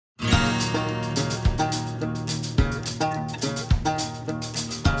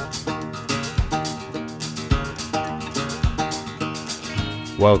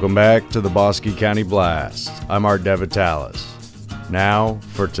Welcome back to the Bosque County Blast. I'm Art DeVitalis. Now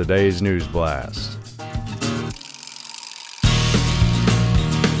for today's News Blast.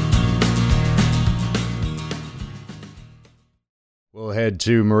 We'll head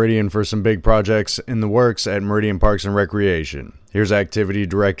to Meridian for some big projects in the works at Meridian Parks and Recreation. Here's Activity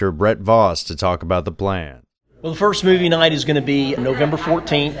Director Brett Voss to talk about the plan. Well, the first movie night is going to be November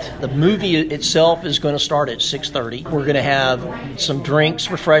 14th. The movie itself is going to start at 6:30. We're going to have some drinks,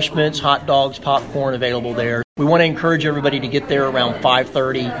 refreshments, hot dogs, popcorn available there. We want to encourage everybody to get there around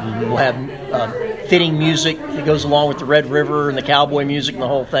 5:30. We'll have fitting music that goes along with the Red River and the cowboy music and the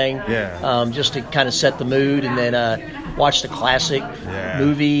whole thing. Just to kind of set the mood, and then watch the classic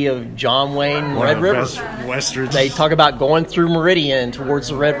movie of John Wayne, Red River. Westerns. They talk about going through Meridian towards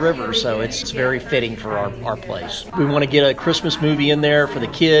the Red River, so it's very fitting for our place. We want to get a Christmas movie in there for the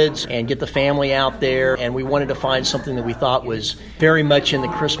kids and get the family out there, and we wanted to find something that we thought was very much in the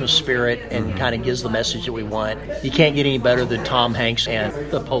Christmas spirit and kind of gives the message that we want. You can't get any better than Tom Hanks and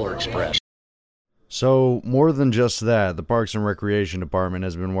the Polar Express. So, more than just that, the Parks and Recreation Department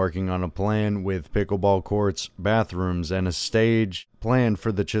has been working on a plan with pickleball courts, bathrooms, and a stage planned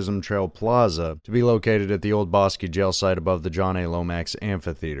for the Chisholm Trail Plaza to be located at the old Bosque jail site above the John A. Lomax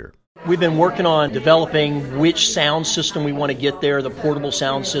Amphitheater. We've been working on developing which sound system we want to get there, the portable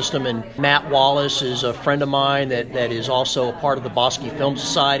sound system, and Matt Wallace is a friend of mine that is also a part of the Bosque Film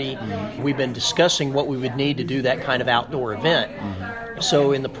Society. We've been discussing what we would need to do that kind of outdoor event.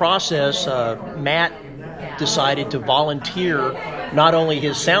 So in the process, Matt decided to volunteer not only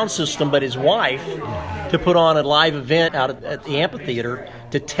his sound system but his wife to put on a live event out at the amphitheater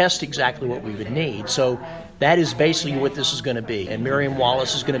to test exactly what we would need. So that is basically what this is going to be. And Miriam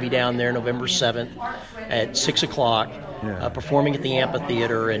Wallace is going to be down there November 7th at 6 o'clock performing at the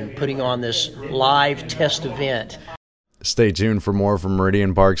amphitheater and putting on this live test event. Stay tuned for more from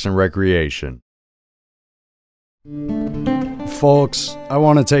Meridian Parks and Recreation. Folks, I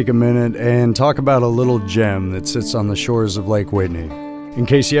want to take a minute and talk about a little gem that sits on the shores of Lake Whitney. In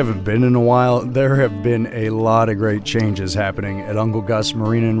case you haven't been in a while, there have been a lot of great changes happening at Uncle Gus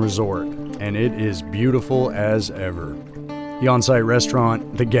Marina and Resort, and it is beautiful as ever. The on-site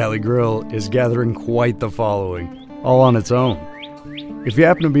restaurant, the Galley Grill, is gathering quite the following, all on its own. If you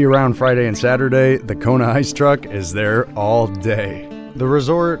happen to be around Friday and Saturday, the Kona Ice Truck is there all day. The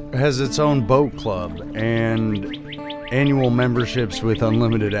resort has its own boat club and annual memberships with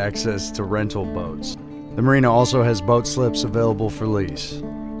unlimited access to rental boats. The marina also has boat slips available for lease.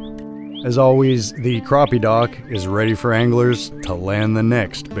 As always, the Crappie Dock is ready for anglers to land the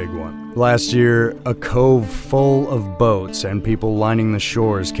next big one. Last year, a cove full of boats and people lining the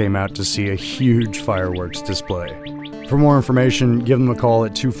shores came out to see a huge fireworks display. For more information, give them a call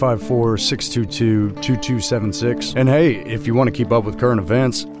at 254-622-2276. And hey, if you want to keep up with current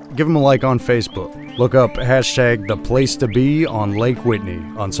events, give them a like on Facebook. Look up hashtag The Place to Be on Lake Whitney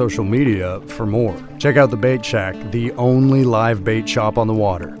on social media for more. Check out the Bait Shack, the only live bait shop on the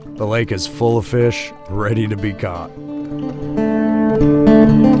water. The lake is full of fish, ready to be caught.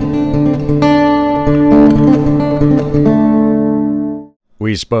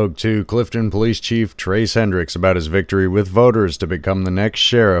 We spoke to Clifton Police Chief Trace Hendricks about his victory with voters to become the next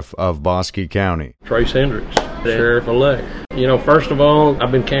sheriff of Bosque County. Trace Hendricks, sheriff-elect. First of all,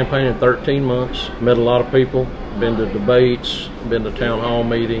 I've been campaigning 13 months, met a lot of people, been to debates, been to town hall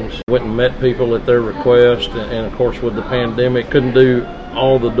meetings, went and met people at their request, and of course with the pandemic, couldn't do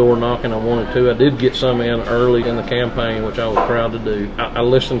all the door knocking I wanted to. I did get some in early in the campaign, which I was proud to do. I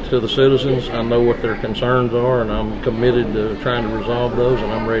listened to the citizens. I know what their concerns are, and I'm committed to trying to resolve those, and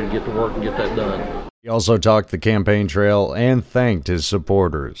I'm ready to get to work and get that done. He also talked the campaign trail and thanked his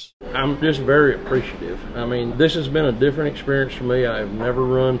supporters. I'm just very appreciative. This has been a different experience for me. I have never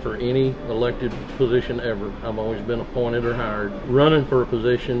run for any elected position ever. I've always been appointed or hired. Running for a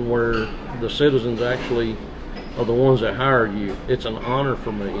position where the citizens actually are the ones that hired you, it's an honor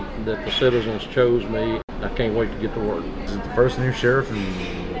for me that the citizens chose me. I can't wait to get to work. Is it the first new sheriff in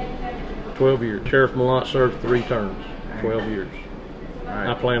 12 years. Sheriff Malott served 3 terms, 12 years. Right.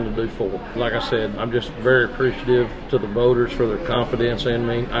 I plan to do 4. Like I said, I'm just very appreciative to the voters for their confidence in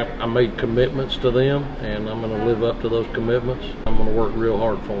me. I made commitments to them, and I'm going to live up to those commitments. I'm going to work real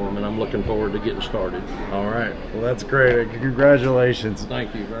hard for them, and I'm looking forward to getting started. All right. Well, that's great. Congratulations.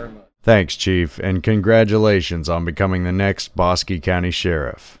 Thank you very much. Thanks, Chief, and congratulations on becoming the next Bosque County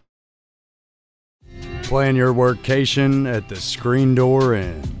Sheriff. Plan your workcation at the Screen Door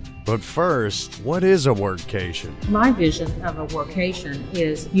Inn. But first, what is a workcation? My vision of a workation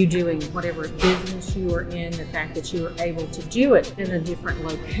is you doing whatever business you are in, the fact that you are able to do it in a different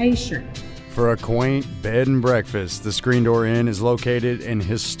location. For a quaint bed and breakfast, the Screen Door Inn is located in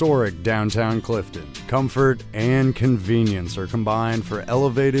historic downtown Clifton. Comfort and convenience are combined for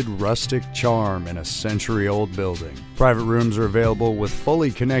elevated rustic charm in a century-old building. Private rooms are available with fully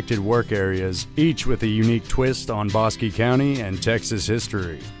connected work areas, each with a unique twist on Bosque County and Texas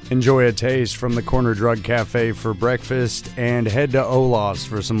history. Enjoy a taste from the Corner Drug Cafe for breakfast and head to Olaf's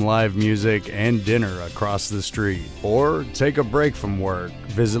for some live music and dinner across the street. Or take a break from work.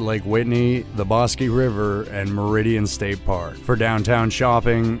 Visit Lake Whitney, the Bosque River, and Meridian State Park. For downtown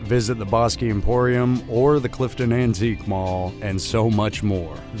shopping, visit the Bosque Emporium or the Clifton Antique Mall, and so much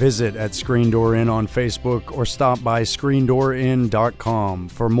more. Visit at Screen Door Inn on Facebook or stop by ScreenDoorIn.com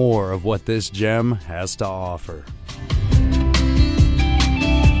for more of what this gem has to offer.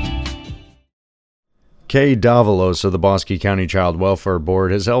 Kay Davalos of the Bosque County Child Welfare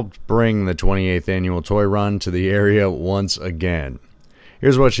Board has helped bring the 28th annual toy run to the area once again.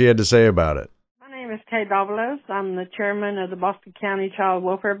 Here's what she had to say about it. My name is Kay Davalos. I'm the chairman of the Bosque County Child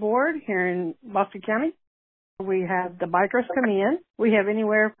Welfare Board here in Bosque County. We have the bikers come in. We have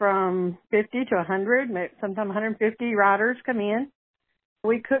anywhere from 50 to 100, sometimes 150 riders come in.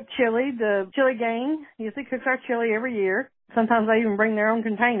 We cook chili. The chili gang usually cooks our chili every year. Sometimes they even bring their own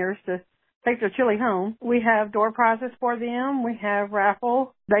containers to take their chili home. We have door prizes for them. We have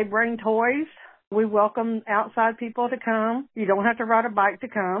raffle. They bring toys. We welcome outside people to come. You don't have to ride a bike to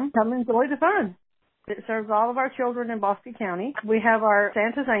come. Come enjoy the fun. It serves all of our children in Bosque County. We have our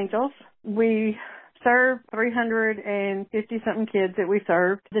Santa's Angels. We serve 350-something kids that we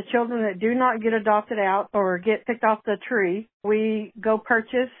serve. The children that do not get adopted out or get picked off the tree, we go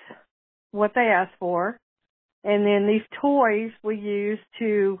purchase what they ask for. And then these toys we use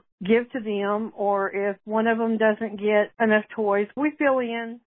to give to them, or if one of them doesn't get enough toys, we fill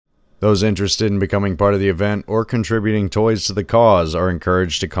in. Those interested in becoming part of the event or contributing toys to the cause are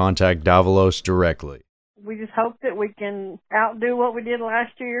encouraged to contact Davalos directly. We just hope that we can outdo what we did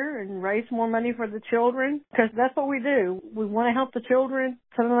last year and raise more money for the children, because that's what we do. We want to help the children.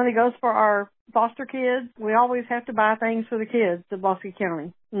 Some of the money goes for our foster kids. We always have to buy things for the kids in Bosque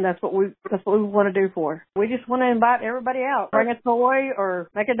County, and that's what we want to do for. We just want to invite everybody out. Bring a toy or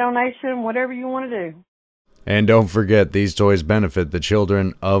make a donation, whatever you want to do. And don't forget, these toys benefit the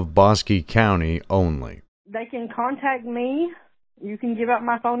children of Bosque County only. They can contact me. You can give out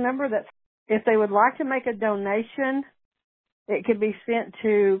my phone number. If they would like to make a donation, it could be sent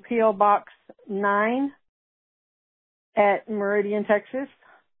to P.O. Box 9 at Meridian, Texas,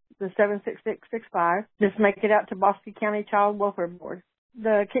 the 76665. Just make it out to Bosque County Child Welfare Board.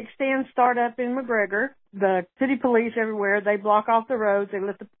 The kickstands start up in McGregor. The city police everywhere, they block off the roads. They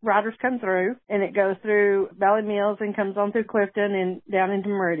let the riders come through, and it goes through Valley Mills and comes on through Clifton and down into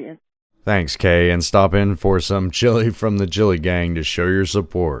Meridian. Thanks, Kay, and stop in for some chili from the Chili Gang to show your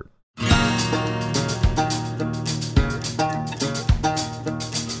support.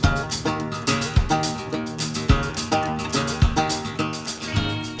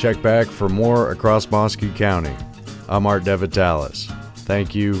 Check back for more across Bosque County. I'm Art DeVitalis.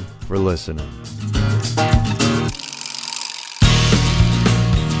 Thank you for listening.